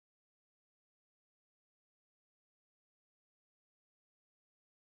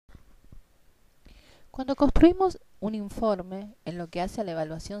Cuando construimos un informe en lo que hace a la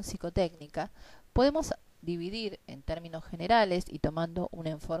evaluación psicotécnica, podemos dividir en términos generales y tomando un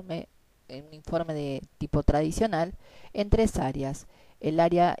informe de tipo tradicional en tres áreas. El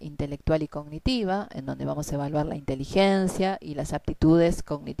área intelectual y cognitiva, en donde vamos a evaluar la inteligencia y las aptitudes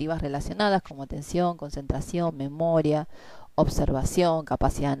cognitivas relacionadas como atención, concentración, memoria, observación,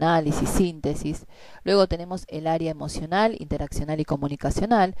 capacidad de análisis, síntesis. Luego tenemos el área emocional, interaccional y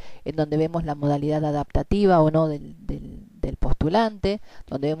comunicacional, en donde vemos la modalidad adaptativa o no del postulante,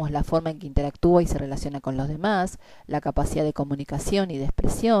 donde vemos la forma en que interactúa y se relaciona con los demás, la capacidad de comunicación y de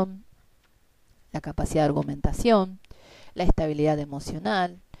expresión, la capacidad de argumentación, la estabilidad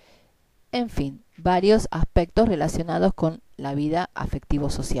emocional, en fin, varios aspectos relacionados con la vida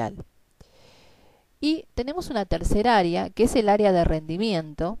afectivo-social. Y tenemos una tercera área, que es el área de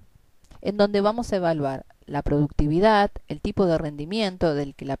rendimiento, en donde vamos a evaluar la productividad, el tipo de rendimiento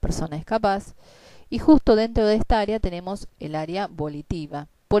del que la persona es capaz, y justo dentro de esta área tenemos el área volitiva.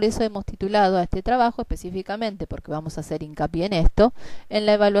 Por eso hemos titulado a este trabajo específicamente, porque vamos a hacer hincapié en esto, en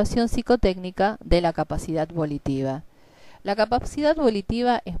la evaluación psicotécnica de la capacidad volitiva. La capacidad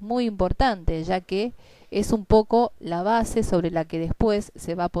volitiva es muy importante, ya que es un poco la base sobre la que después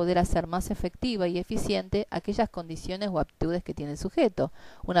se va a poder hacer más efectiva y eficiente aquellas condiciones o aptitudes que tiene el sujeto.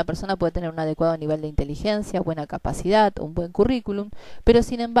 Una persona puede tener un adecuado nivel de inteligencia, buena capacidad, un buen currículum, pero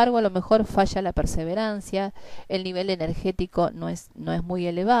sin embargo a lo mejor falla la perseverancia, el nivel energético no es muy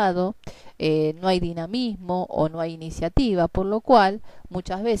elevado, no hay dinamismo o no hay iniciativa, por lo cual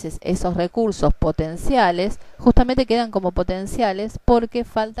muchas veces esos recursos potenciales justamente quedan como potenciales porque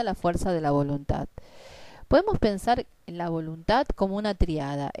falta la fuerza de la voluntad. Podemos pensar en la voluntad como una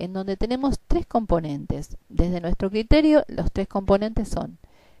triada, en donde tenemos tres componentes. Desde nuestro criterio, los tres componentes son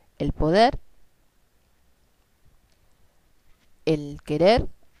el poder, el querer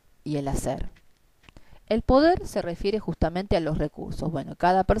y el hacer. El poder se refiere justamente a los recursos. Bueno,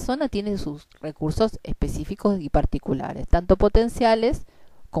 cada persona tiene sus recursos específicos y particulares, tanto potenciales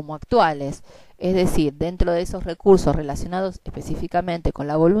como actuales. Es decir, dentro de esos recursos relacionados específicamente con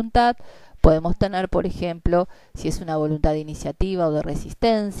la voluntad, podemos tener, por ejemplo, si es una voluntad de iniciativa o de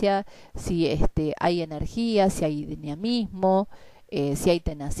resistencia, si hay energía, si hay dinamismo, si hay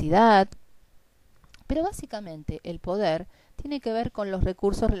tenacidad. Pero básicamente el poder tiene que ver con los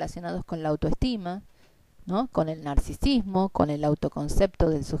recursos relacionados con la autoestima, ¿no? Con el narcisismo, con el autoconcepto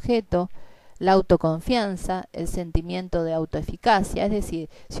del sujeto, la autoconfianza, el sentimiento de autoeficacia. Es decir,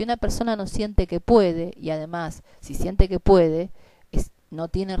 si una persona no siente que puede, y además si siente que puede, no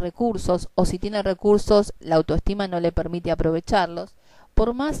tiene recursos, o si tiene recursos, la autoestima no le permite aprovecharlos,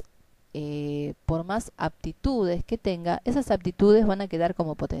 por más aptitudes que tenga, esas aptitudes van a quedar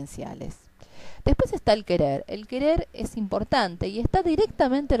como potenciales. Después está el querer. El querer es importante y está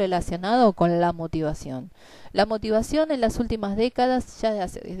directamente relacionado con la motivación. La motivación en las últimas décadas,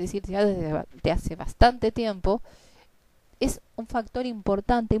 es decir, ya desde hace bastante tiempo, es un factor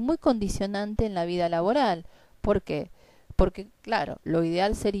importante y muy condicionante en la vida laboral. ¿Por qué? Porque, claro, lo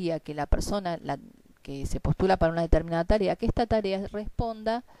ideal sería que la persona que se postula para una determinada tarea, que esta tarea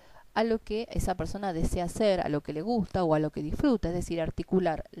responda a lo que esa persona desea hacer, a lo que le gusta o a lo que disfruta, es decir,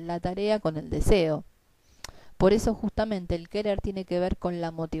 articular la tarea con el deseo. Por eso justamente el querer tiene que ver con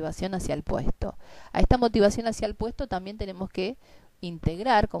la motivación hacia el puesto. A esta motivación hacia el puesto también tenemos que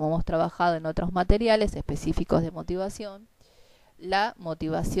integrar, como hemos trabajado en otros materiales específicos de motivación, la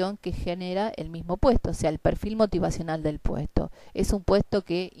motivación que genera el mismo puesto, o sea, el perfil motivacional del puesto. Es un puesto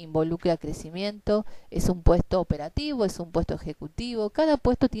que involucra crecimiento, es un puesto operativo, es un puesto ejecutivo. Cada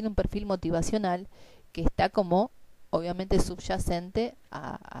puesto tiene un perfil motivacional que está como, obviamente, subyacente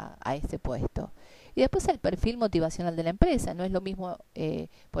a ese puesto. Y después el perfil motivacional de la empresa. No es lo mismo,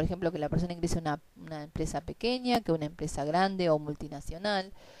 por ejemplo, que la persona ingrese a una empresa pequeña que una empresa grande o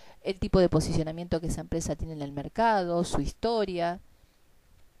multinacional. El tipo de posicionamiento que esa empresa tiene en el mercado, su historia.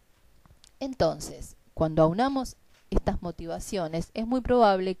 Entonces, cuando aunamos estas motivaciones, es muy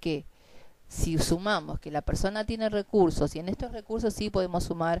probable que si sumamos que la persona tiene recursos, y en estos recursos sí podemos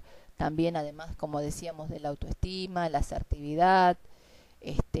sumar también, además, como decíamos, de la autoestima, la asertividad,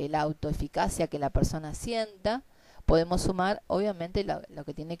 la autoeficacia que la persona sienta, podemos sumar, obviamente, lo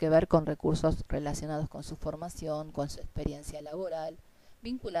que tiene que ver con recursos relacionados con su formación, con su experiencia laboral,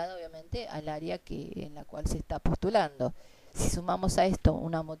 vinculada obviamente al área en la cual se está postulando. Si sumamos a esto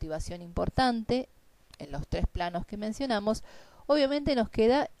una motivación importante en los tres planos que mencionamos, obviamente nos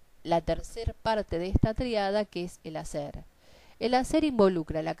queda la tercera parte de esta triada, que es el hacer. El hacer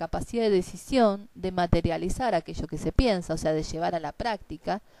involucra la capacidad de decisión, de materializar aquello que se piensa, o sea, de llevar a la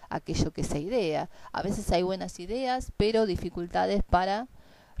práctica aquello que se idea. A veces hay buenas ideas, pero dificultades para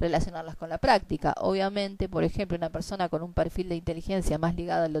relacionarlas con la práctica. Obviamente, por ejemplo, una persona con un perfil de inteligencia más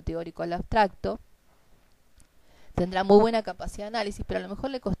ligado a lo teórico al abstracto tendrá muy buena capacidad de análisis, pero a lo mejor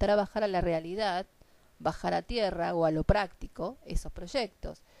le costará bajar a la realidad, bajar a tierra o a lo práctico esos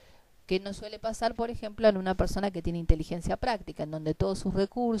proyectos, que no suele pasar, por ejemplo, en una persona que tiene inteligencia práctica, en donde todos sus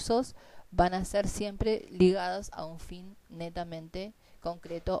recursos van a ser siempre ligados a un fin netamente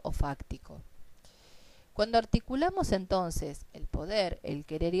concreto o fáctico. Cuando articulamos entonces el poder, el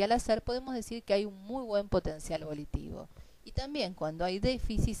querer y el hacer, podemos decir que hay un muy buen potencial volitivo. Y también cuando hay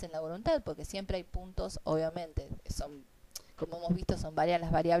déficits en la voluntad, porque siempre hay puntos, obviamente, como hemos visto, son varias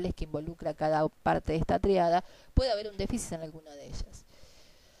las variables que involucra cada parte de esta triada, puede haber un déficit en alguna de ellas.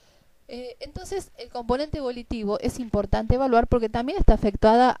 Entonces, el componente volitivo es importante evaluar porque también está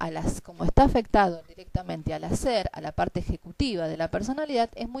afectada como está afectado directamente al hacer, a la parte ejecutiva de la personalidad,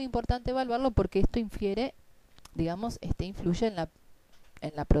 es muy importante evaluarlo porque esto influye en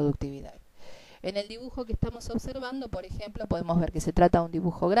la productividad. En el dibujo que estamos observando, por ejemplo, podemos ver que se trata de un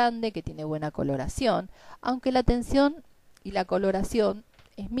dibujo grande que tiene buena coloración, aunque la tensión y la coloración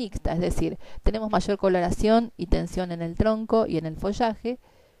es mixta, es decir, tenemos mayor coloración y tensión en el tronco y en el follaje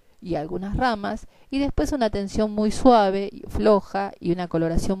y algunas ramas, y después una tensión muy suave y floja y una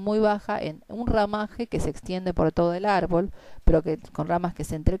coloración muy baja en un ramaje que se extiende por todo el árbol, pero con ramas que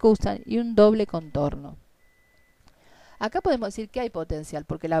se entrecruzan, y un doble contorno. Acá podemos decir que hay potencial,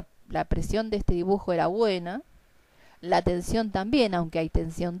 porque la presión de este dibujo era buena, la tensión también, aunque hay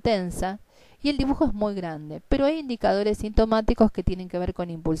tensión tensa, y el dibujo es muy grande, pero hay indicadores sintomáticos que tienen que ver con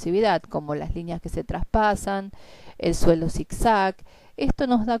impulsividad, como las líneas que se traspasan, el suelo zigzag. Esto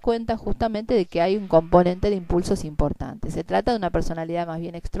nos da cuenta justamente de que hay un componente de impulsos importante. Se trata de una personalidad más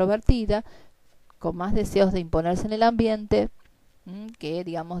bien extrovertida, con más deseos de imponerse en el ambiente que,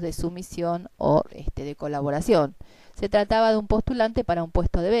 digamos, de sumisión o de colaboración. Se trataba de un postulante para un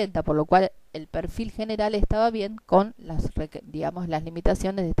puesto de venta, por lo cual el perfil general estaba bien con las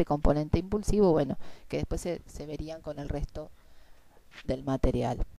limitaciones de este componente impulsivo, que después se verían con el resto del material.